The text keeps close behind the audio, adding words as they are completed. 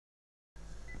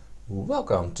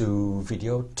Welcome to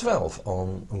video 12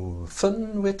 on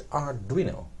Fun with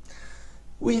Arduino.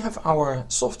 We have our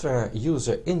software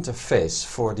user interface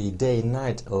for the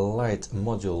day-night light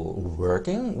module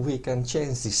working. We can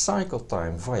change the cycle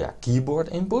time via keyboard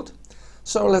input.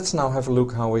 So let's now have a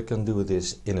look how we can do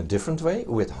this in a different way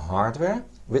with hardware,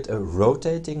 with a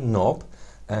rotating knob.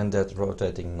 And that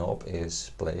rotating knob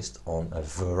is placed on a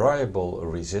variable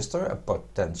resistor, a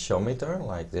potentiometer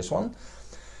like this one.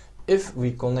 If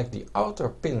we connect the outer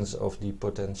pins of the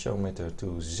potentiometer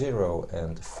to 0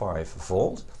 and 5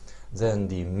 volt, then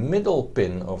the middle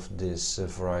pin of this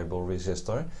variable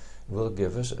resistor will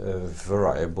give us a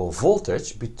variable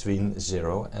voltage between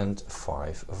 0 and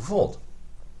 5 volt.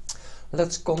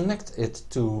 Let's connect it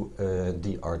to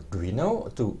the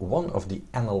Arduino, to one of the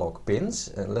analog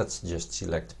pins. Let's just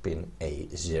select pin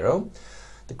A0.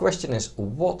 The question is,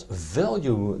 what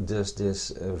value does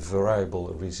this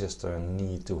variable resistor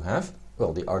need to have?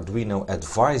 Well, the Arduino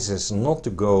advises not to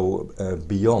go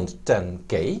beyond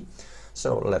 10K.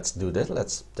 So let's do that.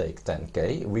 Let's take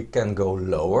 10K. We can go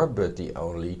lower, but the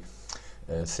only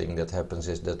thing that happens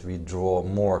is that we draw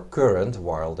more current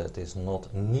while that is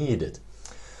not needed.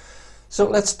 So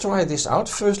let's try this out.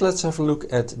 First, let's have a look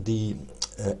at the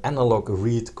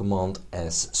AnalogRead command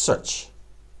as such.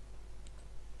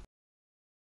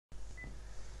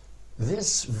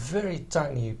 This very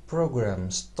tiny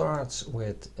program starts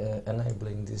with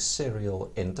enabling this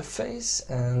serial interface,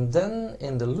 and then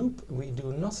in the loop we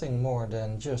do nothing more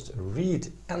than just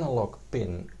read analog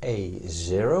pin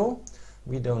A0.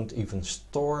 We don't even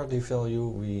store the value,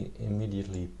 we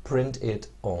immediately print it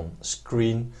on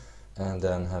screen and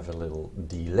then have a little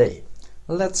delay.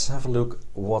 Let's have a look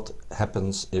what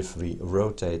happens if we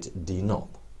rotate the knob.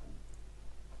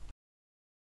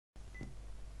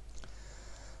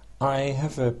 I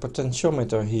have a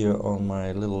potentiometer here on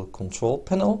my little control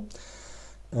panel.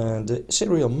 The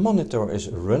serial monitor is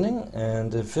running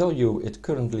and the value it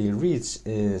currently reads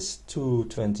is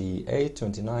 228,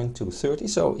 29, 230.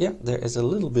 So yeah, there is a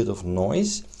little bit of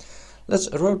noise. Let's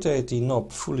rotate the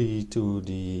knob fully to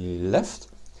the left.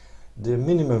 The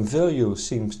minimum value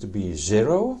seems to be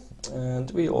 0 and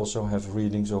we also have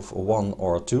readings of 1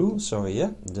 or 2. So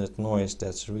yeah, that noise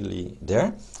that's really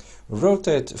there.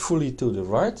 Rotate fully to the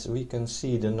right, we can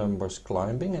see the numbers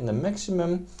climbing and the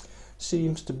maximum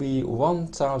seems to be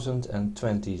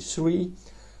 1023,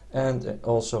 and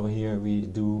also here we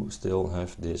do still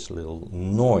have this little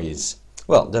noise.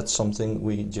 Well, that's something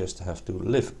we just have to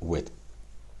live with.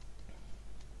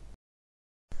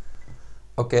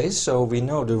 Okay, so we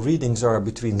know the readings are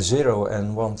between 0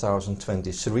 and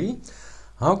 1023.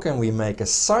 How can we make a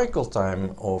cycle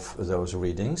time of those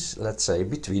readings, let's say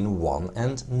between 1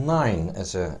 and 9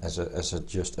 as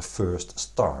just a first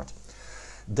start?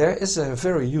 There is a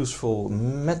very useful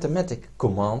mathematic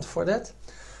command for that,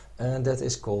 and that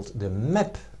is called the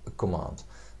map command.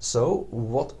 So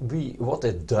what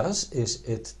it does is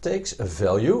it takes a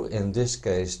value, in this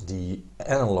case the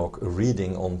analog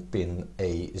reading on pin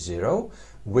A0,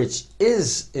 which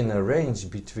is in a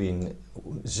range between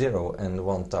 0 and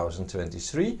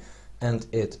 1023, and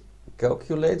it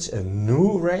calculates a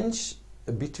new range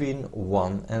between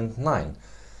 1 and 9.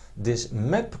 This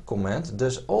map command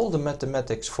does all the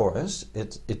mathematics for us.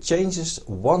 It changes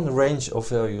one range of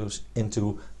values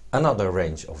into another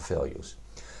range of values.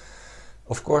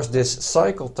 Of course, this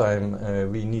cycle time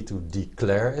we need to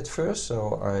declare it first,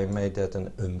 so I made that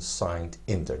an unsigned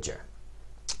integer.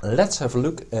 Let's have a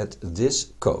look at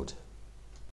this code.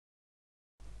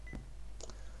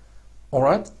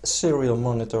 Alright, serial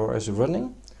monitor is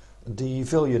running. The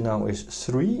value now is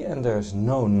 3 and there's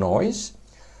no noise.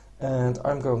 And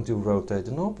I'm going to rotate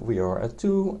the knob. We are at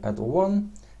 2, at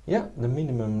 1. Yeah, the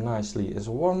minimum nicely is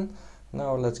 1.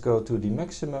 Now let's go to the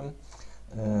maximum.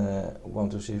 1,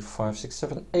 2, 3, 5, 6,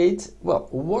 7, 8. Well,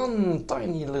 one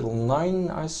tiny little 9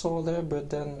 I saw there, but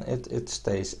then it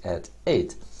stays at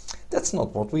 8. That's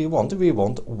not what we want. We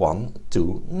want 1,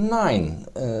 2, 9.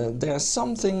 There's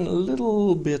something a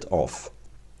little bit off.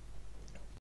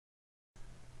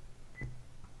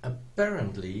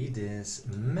 Apparently this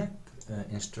map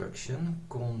instruction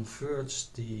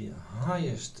converts the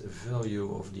highest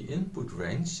value of the input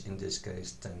range, in this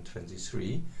case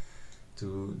 1023,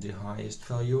 to the highest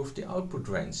value of the output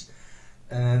range.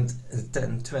 And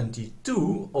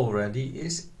 1022 already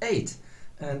is 8.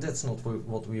 And that's not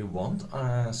what we want,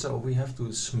 so we have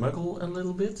to smuggle a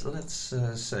little bit. Let's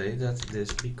say that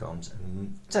this becomes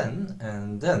 10,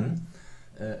 and then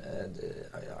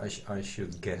I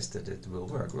should guess that it will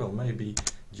work. Well, maybe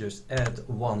just add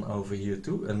 1 over here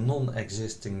too, a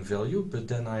non-existing value, but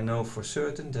then I know for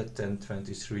certain that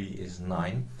 1023 is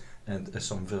 9, and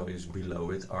some values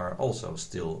below it are also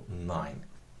still 9.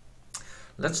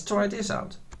 Let's try this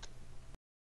out.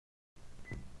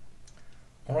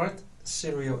 Alright,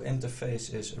 serial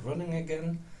interface is running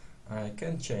again. I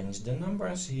can change the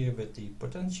numbers here with the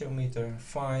potentiometer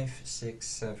 5, 6,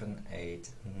 7, 8,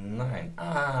 9.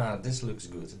 Ah, this looks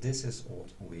good. This is what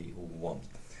we want.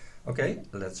 Okay,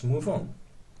 let's move on.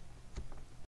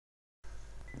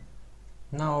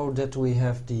 Now that we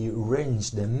have the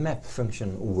range, the map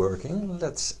function working,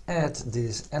 let's add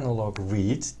this analog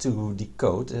read to the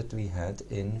code that we had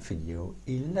in video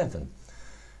 11.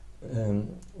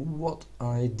 What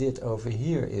I did over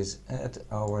here is add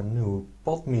our new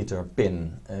potmeter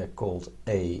pin called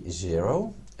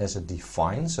A0 as a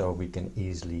define, so we can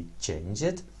easily change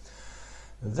it.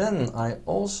 Then I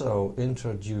also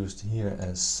introduced here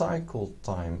a cycle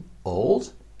time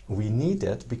old. We need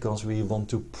that because we want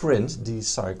to print the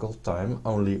cycle time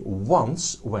only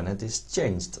once when it is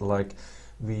changed, like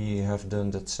we have done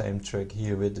that same trick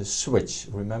here with the switch,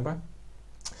 remember?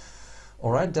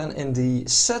 Alright, then in the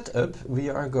setup we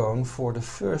are going for the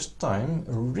first time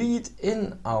read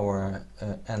in our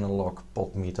analog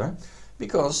potmeter,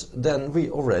 because then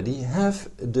we already have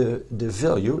the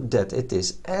value that it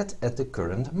is at the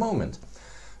current moment.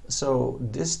 So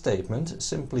this statement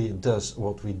simply does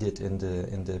what we did in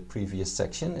the previous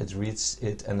section. It reads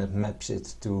it and it maps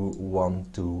it to 1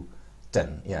 to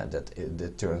 10. Yeah,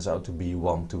 that turns out to be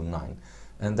 1 to 9.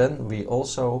 And then we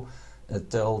also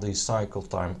tell the cycle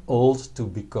time old to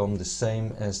become the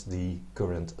same as the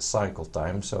current cycle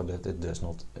time, so that it does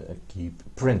not keep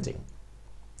printing.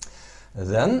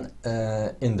 Then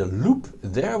in the loop,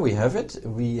 there we have it.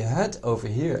 We had over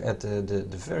here at the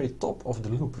very top of the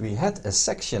loop, we had a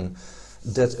section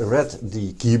that read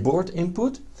the keyboard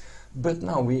input, but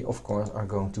now we of course are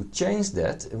going to change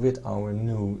that with our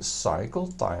new cycle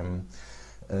time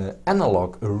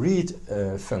analog read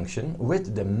function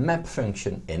with the map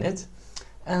function in it.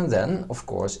 And then of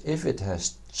course if it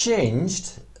has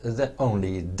changed,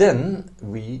 only then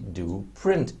we do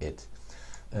print it.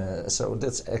 So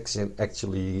that's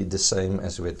actually the same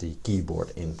as with the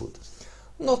keyboard input.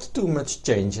 Not too much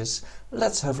changes.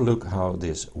 Let's have a look how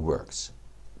this works.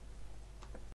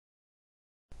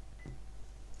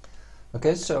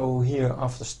 Okay, so here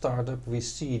after startup we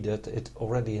see that it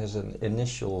already has an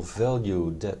initial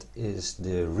value that is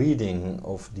the reading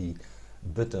of the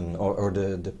button or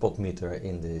the potmeter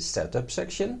in the setup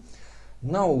section.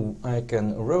 Now I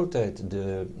can rotate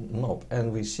the knob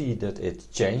and we see that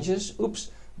it changes. Oops,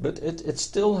 but it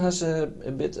still has a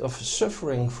bit of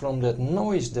suffering from that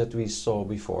noise that we saw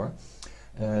before.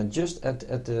 Just at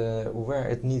where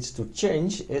it needs to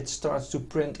change, it starts to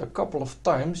print a couple of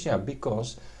times, yeah,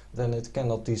 because then it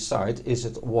cannot decide is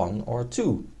it 1 or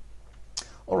 2.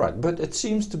 Alright, but it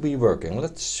seems to be working.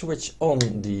 Let's switch on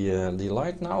the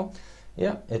light now.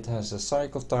 Yeah, it has a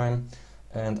cycle time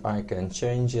and I can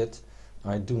change it.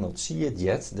 I do not see it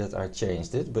yet that I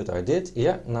changed it, but I did.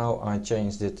 Yeah, now I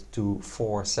changed it to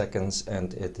 4 seconds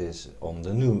and it is on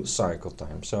the new cycle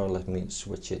time. So let me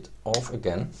switch it off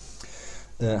again.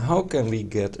 How can we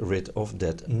get rid of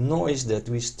that noise that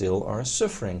we still are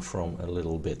suffering from a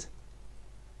little bit?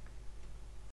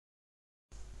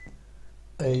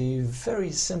 A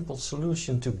very simple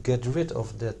solution to get rid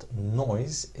of that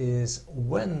noise is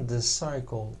when the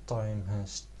cycle time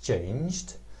has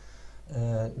changed,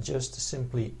 just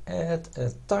simply add a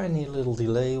tiny little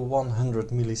delay. 100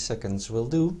 milliseconds will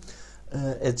do.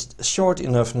 It's short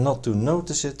enough not to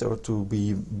notice it or to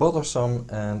be bothersome,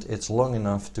 and it's long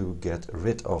enough to get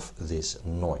rid of this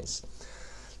noise.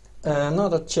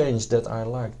 Another change that I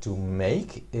like to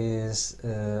make is,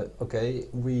 okay,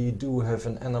 we do have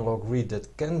an analog read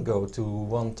that can go to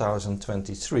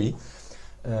 1023.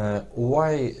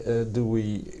 Why do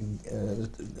we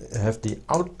have the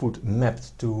output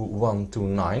mapped to 1 to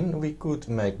 9? We could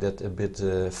make that a bit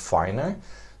finer.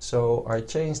 So I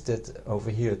changed it over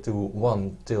here to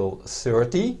 1 till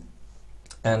 30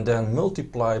 and then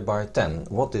multiply by 10.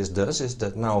 What this does is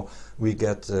that now we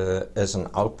get as an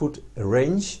output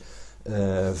range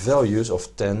values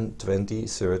of 10, 20,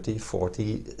 30,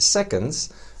 40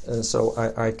 seconds. So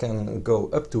I can go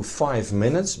up to 5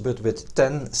 minutes, but with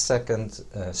 10-second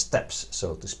steps,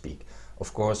 so to speak.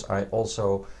 Of course, I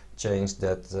also changed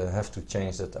that, have to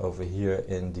change that over here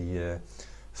in the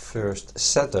first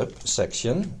setup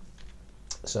section.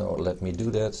 So let me do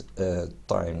that,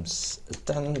 times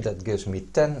 10, that gives me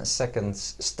 10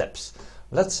 seconds steps.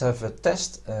 Let's have a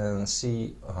test and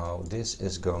see how this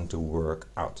is going to work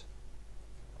out.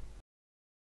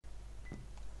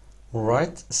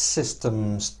 Right,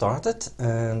 system started,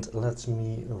 and let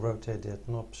me rotate that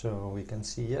knob so we can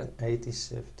see it. 80,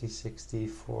 70, 60,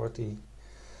 40.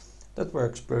 That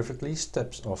works perfectly.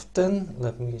 Steps of 10.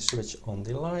 Let me switch on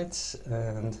the lights,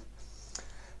 and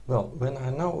well, when I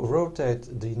now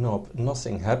rotate the knob,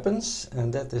 nothing happens,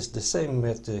 and that is the same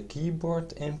with the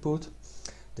keyboard input.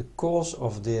 The cause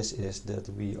of this is that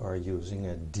we are using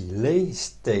a delay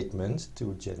statement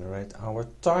to generate our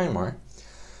timer,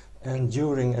 and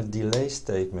during a delay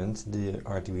statement the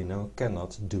Arduino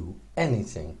cannot do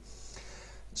anything.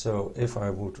 So if I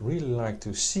would really like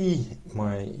to see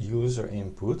my user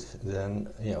input, then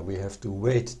yeah, we have to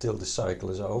wait till the cycle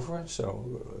is over, so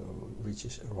which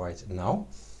is right now.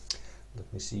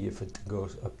 Let me see if it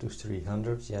goes up to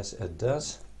 300. Yes, it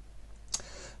does.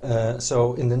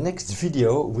 So in the next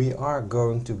video we are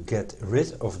going to get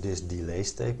rid of this delay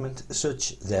statement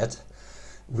such that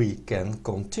we can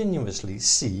continuously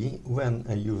see when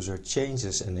a user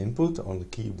changes an input on the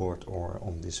keyboard or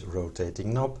on this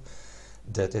rotating knob,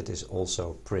 that it is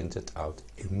also printed out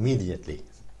immediately.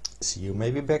 See you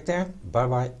maybe back there. Bye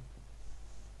bye.